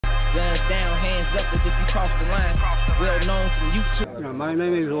Guns down, hands up as if you cross the line. Well known from YouTube. My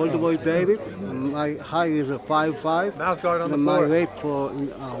name is Old Boy David. My height is 5'5". Mouth guard on the my floor. weight for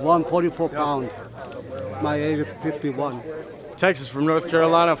 144 pounds. My age is 51. Texas from North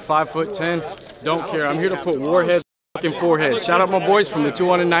Carolina, 5'10". Don't care. I'm here to put warheads in forehead. Shout out my boys from the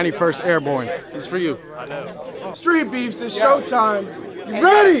 291st Airborne. It's for you. Street Beefs, it's showtime. You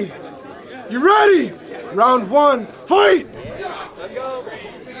ready? You ready? Round one, fight! Let's go.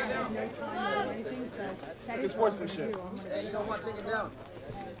 Good sportsmanship. Hey, you don't want to take it down.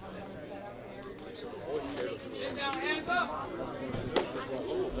 Get down, hands up.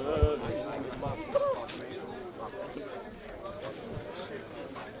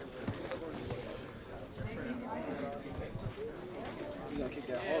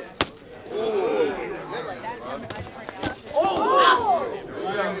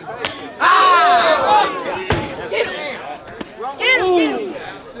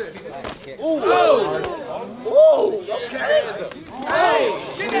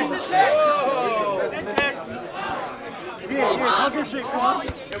 Talk your shit, come on.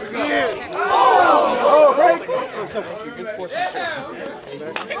 Good sportsmanship.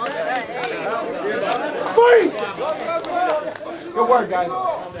 Fight! Good work, guys.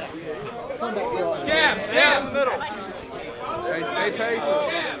 Jab in the middle. Stay patient.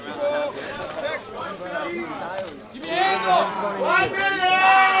 Give me an angle. 1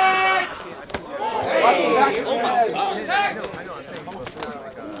 minute! Watch him back.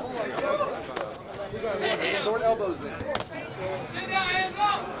 Short elbows there. Sit down, hands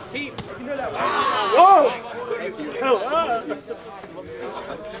up! Team, you know that. Whoa!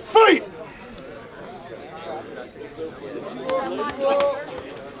 Fight!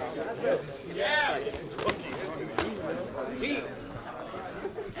 Team.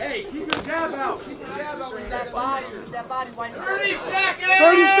 Hey, keep your jab out. Keep your jab out. That body. 30 seconds!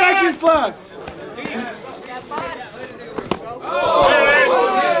 30 seconds left! Team. That body. Oh!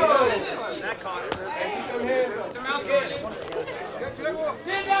 That caught it.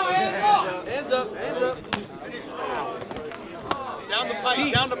 Hands up, hands up. Down the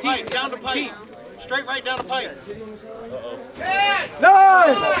pipe, down the pipe, down the pipe. Straight right down the pipe. 9,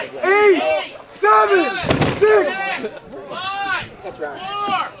 8, 7, 6. 5. That's round.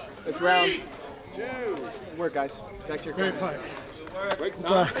 4. That's round. 2. Good work, guys. Back to your great pipe.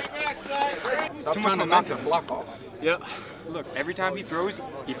 Stop trying to knock the block off. Yep. Look, every time he throws,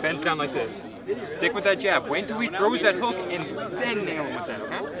 he bends down like this. Stick with that jab. Wait until he throws that hook and then nail him with that,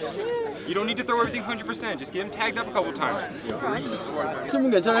 okay? You don't need to throw everything 100%. Just get him tagged up a couple times. I'm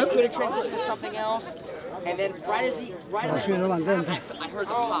going to transition to something else, and then right as I heard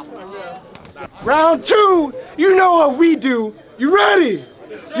the pop. Round 2, you know what we do. You ready?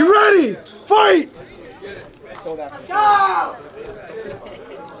 You ready? Fight! Let's go!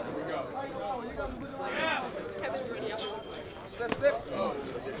 Step, step.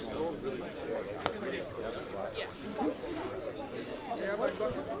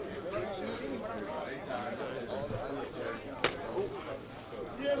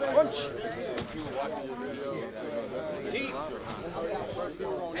 Punch.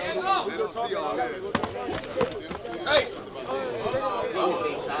 Hands up. Hey.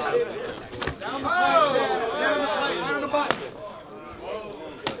 Down the pipe. Down the pipe. Down the butt.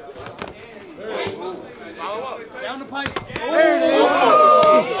 Follow up. Down the pipe.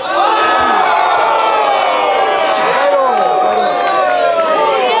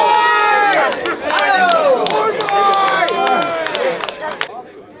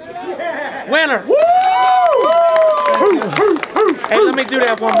 Winner! Woo! Hey, let me do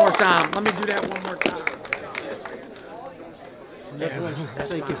that one more time. Let me do that one more time.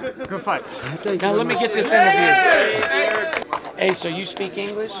 Thank you. Good fight. Now let me get this interview. Hey, so you speak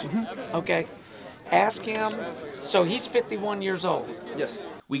English? Okay. Ask him. So he's 51 years old. Yes.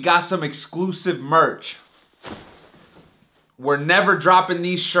 We got some exclusive merch. We're never dropping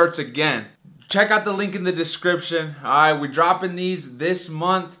these shirts again. Check out the link in the description. All right, we're dropping these this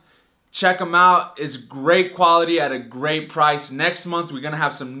month. Check them out. It's great quality at a great price. Next month, we're going to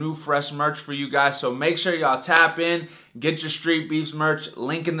have some new fresh merch for you guys. So make sure y'all tap in. Get your Street Beefs merch.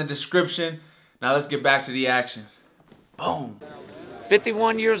 Link in the description. Now let's get back to the action. Boom.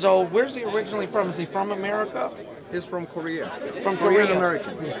 51 years old. Where's he originally from? Is he from America? He's from Korea. From Korea? Korean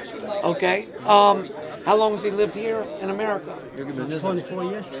American. Okay. How long has he lived here in America? 24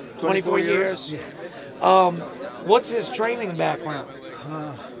 years. 24 years. What's his training background?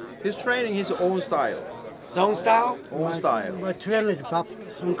 His training, his own style. His own style? Own style. My trainer is Bob,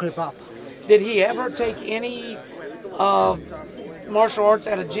 Uncle Bob. Did he ever take any martial arts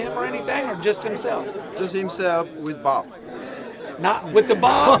at a gym or anything, or just himself? Just himself with Bob. Not with the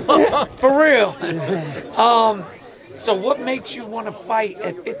bomb? For real. So what makes you want to fight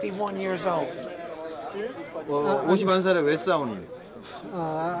at 51 years old? 50살 왜 싸우니?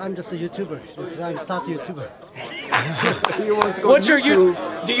 I'm just a YouTuber. I'm a start YouTuber. What's your YouTube?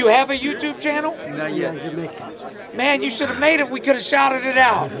 Do you have a YouTube channel? Not yet. Man, you should have made it. We could have shouted it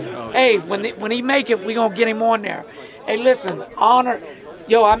out. Hey, when he make it, we gonna get him on there. Hey, listen, honor.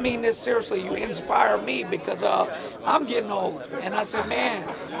 Yo, I mean this seriously. You inspire me because I'm getting old, and I said, man,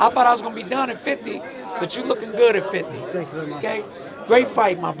 I thought I was gonna be done at 50, but you looking good at 50. Thank you very much. Okay, great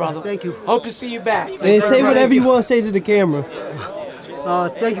fight, my brother. Thank you. Hope to see you back. And say whatever you want to say to the camera.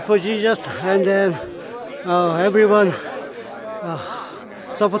 Thank you for Jesus, and then everyone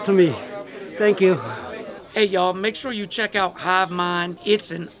support to me. Thank you. Hey y'all, make sure you check out Hive Mind. It's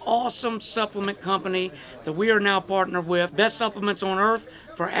an awesome supplement company that we are now partnered with. Best supplements on earth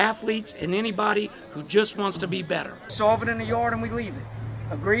for athletes and anybody who just wants to be better. Solve it in the yard and we leave it.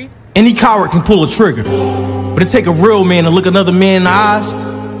 Agreed? Any coward can pull a trigger, but it take a real man to look another man in the eyes,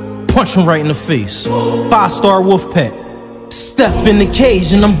 punch him right in the face. 5-star wolf pack. Step in the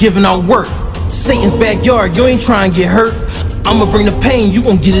cage and I'm giving out work. Satan's backyard, you ain't trying to get hurt. I'ma bring the pain, you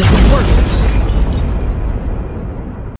gon' get it to work.